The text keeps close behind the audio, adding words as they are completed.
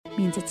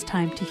means it's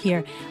time to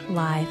hear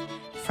live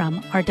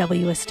from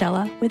R.W.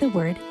 Estella with a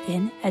word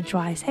in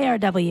Edgewise. Hey,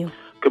 R.W.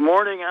 Good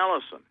morning,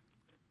 Allison.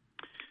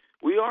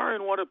 We are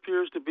in what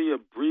appears to be a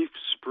brief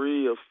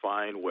spree of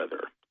fine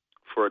weather,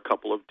 for a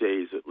couple of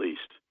days at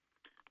least,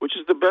 which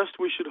is the best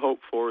we should hope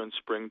for in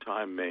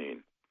springtime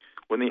Maine,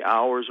 when the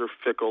hours are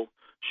fickle,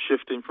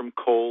 shifting from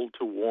cold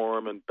to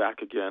warm and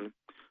back again,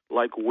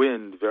 like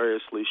wind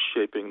variously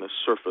shaping the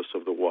surface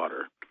of the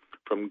water,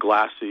 from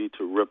glassy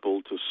to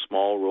ripple to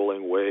small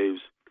rolling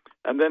waves,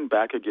 and then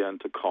back again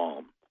to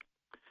calm.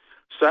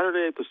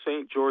 Saturday at the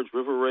St. George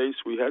River Race,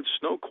 we had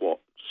snow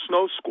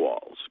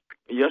squalls.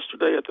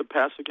 Yesterday at the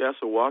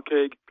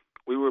Passagassawakeg,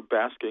 we were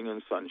basking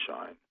in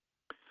sunshine.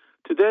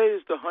 Today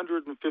is the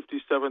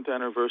 157th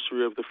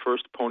anniversary of the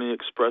first Pony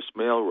Express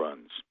mail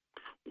runs,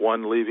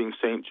 one leaving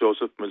St.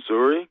 Joseph,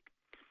 Missouri,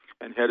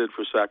 and headed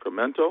for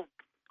Sacramento,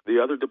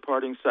 the other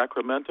departing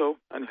Sacramento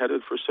and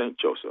headed for St.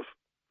 Joseph.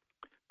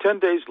 10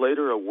 days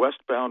later, a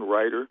westbound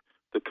rider,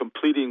 the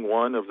completing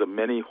one of the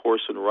many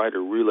horse and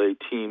rider relay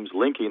teams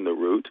linking the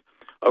route,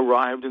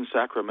 arrived in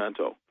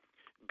Sacramento,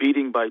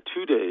 beating by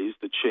 2 days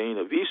the chain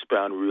of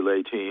eastbound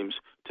relay teams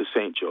to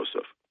St.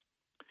 Joseph.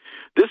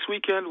 This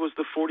weekend was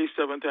the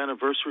 47th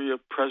anniversary of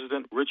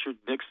President Richard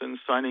Nixon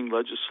signing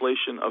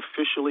legislation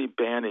officially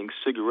banning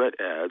cigarette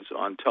ads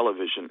on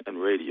television and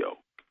radio.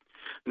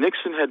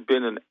 Nixon had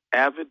been an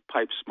avid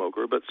pipe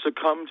smoker, but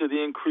succumbed to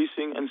the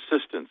increasing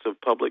insistence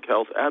of public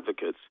health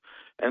advocates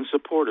and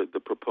supported the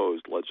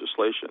proposed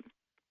legislation.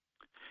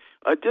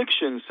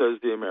 Addiction, says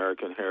the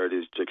American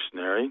Heritage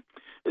Dictionary,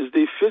 is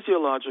the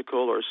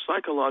physiological or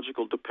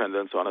psychological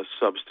dependence on a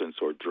substance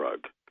or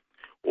drug,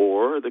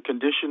 or the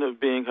condition of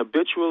being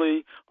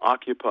habitually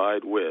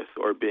occupied with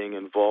or being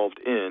involved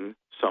in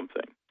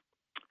something.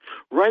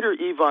 Writer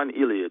Ivan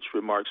Ilyich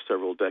remarked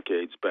several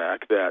decades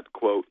back that,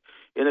 quote,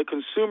 in a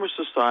consumer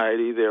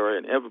society there are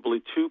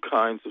inevitably two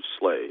kinds of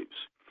slaves,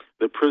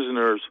 the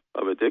prisoners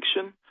of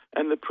addiction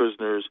and the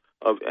prisoners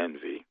of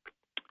envy.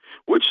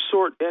 Which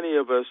sort any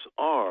of us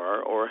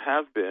are or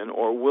have been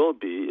or will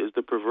be is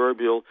the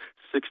proverbial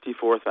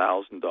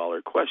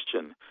 $64,000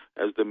 question,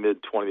 as the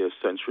mid-20th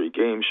century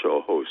game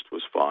show host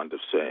was fond of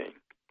saying.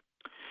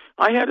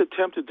 I had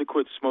attempted to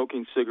quit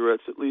smoking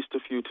cigarettes at least a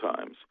few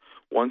times,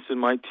 once in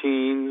my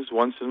teens,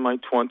 once in my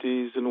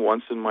 20s, and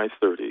once in my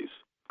 30s.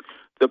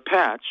 The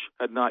patch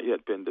had not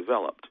yet been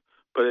developed,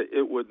 but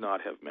it would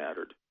not have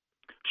mattered.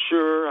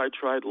 Sure, I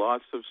tried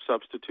lots of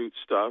substitute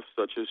stuff,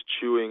 such as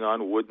chewing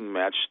on wooden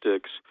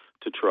matchsticks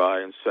to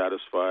try and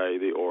satisfy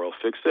the oral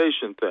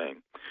fixation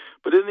thing.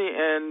 But in the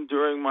end,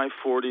 during my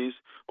 40s,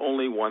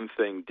 only one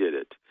thing did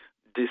it,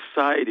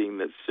 deciding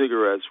that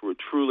cigarettes were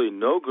truly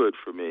no good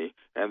for me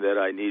and that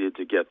I needed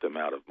to get them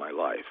out of my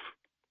life.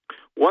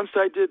 Once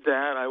I did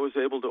that, I was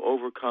able to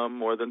overcome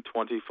more than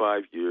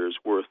 25 years'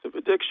 worth of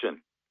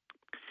addiction.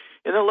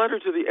 In a letter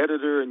to the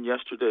editor in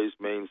yesterday's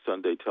Maine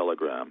Sunday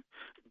Telegram,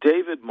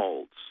 David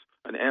Moltz,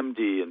 an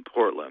MD in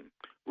Portland,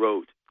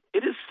 wrote,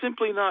 "It is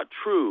simply not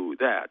true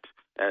that,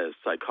 as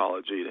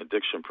psychology and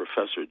addiction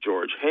professor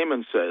George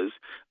Heyman says,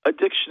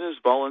 addiction is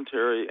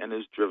voluntary and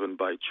is driven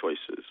by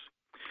choices.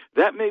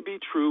 That may be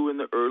true in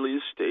the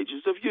earliest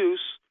stages of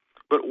use,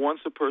 but once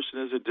a person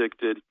is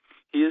addicted,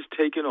 he is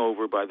taken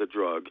over by the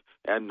drug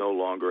and no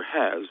longer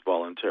has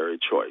voluntary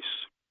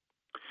choice."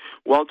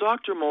 While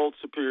Dr.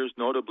 Moltz appears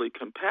notably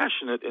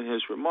compassionate in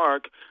his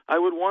remark, I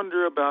would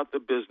wonder about the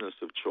business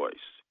of choice.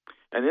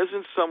 And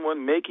isn't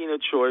someone making a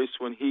choice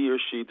when he or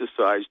she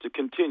decides to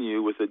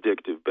continue with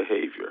addictive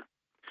behavior?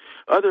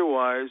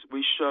 Otherwise,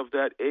 we shove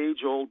that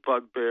age-old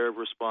bugbear of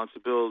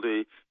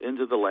responsibility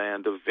into the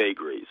land of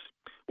vagaries,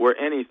 where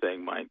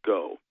anything might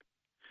go.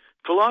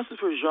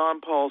 Philosopher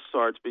Jean-Paul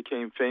Sartre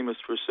became famous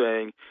for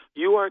saying,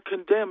 "You are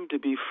condemned to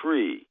be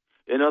free."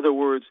 In other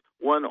words,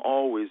 one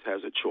always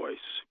has a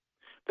choice.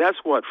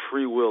 That's what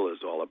free will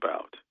is all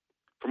about.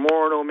 From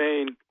Orono,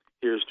 Maine,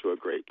 here's to a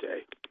great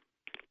day.